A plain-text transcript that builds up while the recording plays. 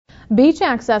Beach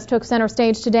access took center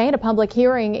stage today at a public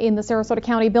hearing in the Sarasota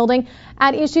County building.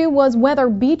 At issue was whether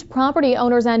beach property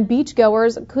owners and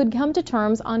beachgoers could come to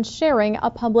terms on sharing a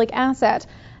public asset.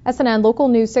 SNN Local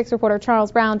News 6 reporter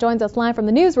Charles Brown joins us live from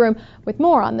the newsroom with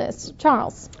more on this.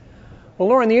 Charles. Well,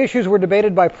 Lauren, the issues were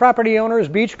debated by property owners,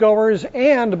 beachgoers,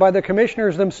 and by the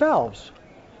commissioners themselves.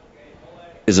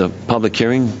 Is a public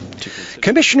hearing.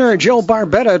 Commissioner Joe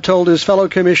Barbetta told his fellow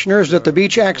commissioners that the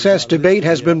beach access debate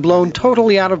has been blown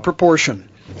totally out of proportion.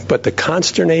 But the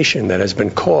consternation that has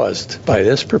been caused by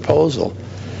this proposal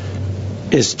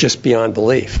is just beyond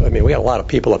belief. I mean, we got a lot of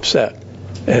people upset,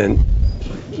 and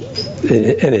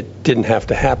it didn't have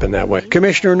to happen that way.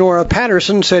 Commissioner Nora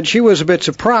Patterson said she was a bit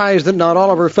surprised that not all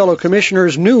of her fellow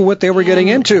commissioners knew what they were getting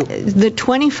into. The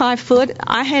 25-foot,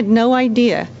 I had no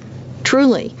idea,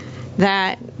 truly,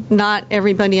 that not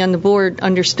everybody on the board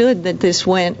understood that this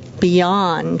went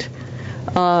beyond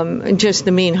just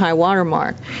the mean high water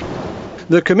mark.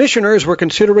 The commissioners were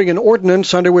considering an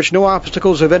ordinance under which no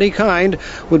obstacles of any kind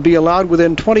would be allowed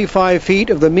within 25 feet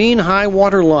of the mean high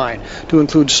water line, to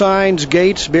include signs,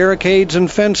 gates, barricades,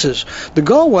 and fences. The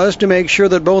goal was to make sure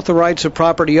that both the rights of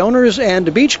property owners and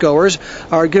beachgoers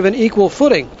are given equal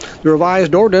footing. The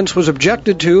revised ordinance was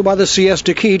objected to by the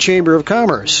Siesta Key Chamber of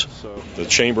Commerce. The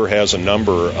Chamber has a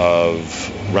number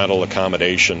of rental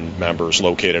accommodation members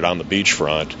located on the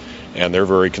beachfront, and they're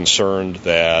very concerned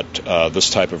that this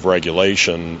type of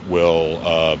regulation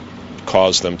will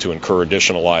cause them to incur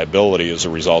additional liability as a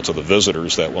result of the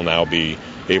visitors that will now be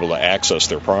able to access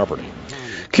their property.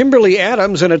 Kimberly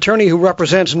Adams, an attorney who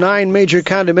represents 9 major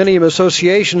condominium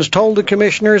associations, told the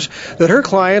commissioners that her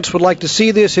clients would like to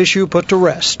see this issue put to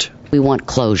rest. We want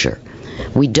closure.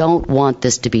 We don't want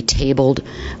this to be tabled.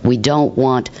 We don't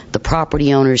want the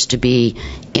property owners to be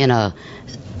in a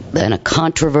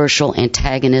controversial,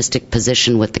 antagonistic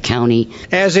position with the county.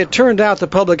 As it turned out, the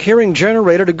public hearing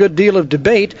generated a good deal of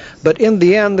debate, but in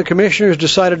the end, the commissioners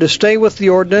decided to stay with the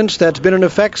ordinance that's been in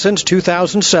effect since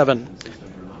 2007.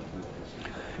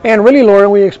 And really,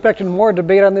 Lauren, we expected more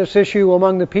debate on this issue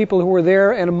among the people who were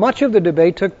there, and much of the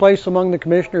debate took place among the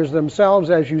commissioners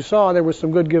themselves. As you saw, there was some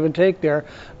good give and take there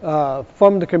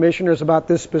from the commissioners about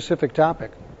this specific topic.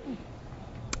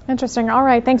 Interesting. All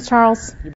right. Thanks, Charles.